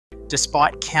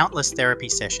Despite countless therapy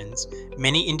sessions,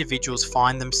 many individuals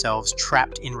find themselves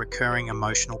trapped in recurring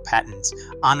emotional patterns,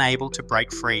 unable to break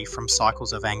free from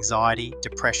cycles of anxiety,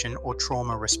 depression, or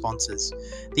trauma responses.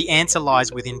 The answer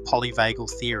lies within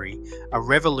polyvagal theory, a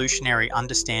revolutionary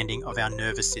understanding of our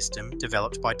nervous system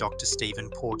developed by Dr. Stephen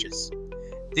Porges.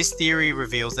 This theory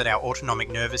reveals that our autonomic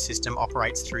nervous system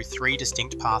operates through three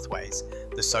distinct pathways: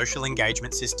 the social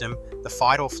engagement system, the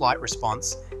fight or flight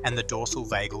response, and the dorsal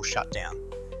vagal shutdown.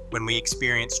 When we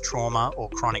experience trauma or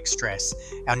chronic stress,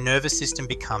 our nervous system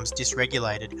becomes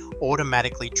dysregulated,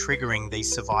 automatically triggering these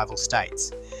survival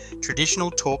states. Traditional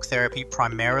talk therapy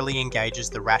primarily engages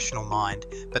the rational mind,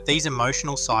 but these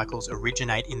emotional cycles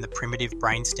originate in the primitive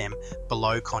brainstem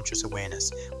below conscious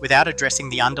awareness. Without addressing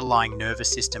the underlying nervous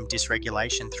system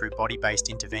dysregulation through body-based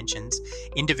interventions,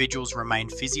 individuals remain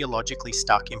physiologically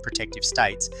stuck in protective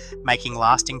states, making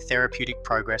lasting therapeutic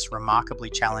progress remarkably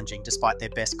challenging despite their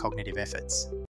best cognitive efforts.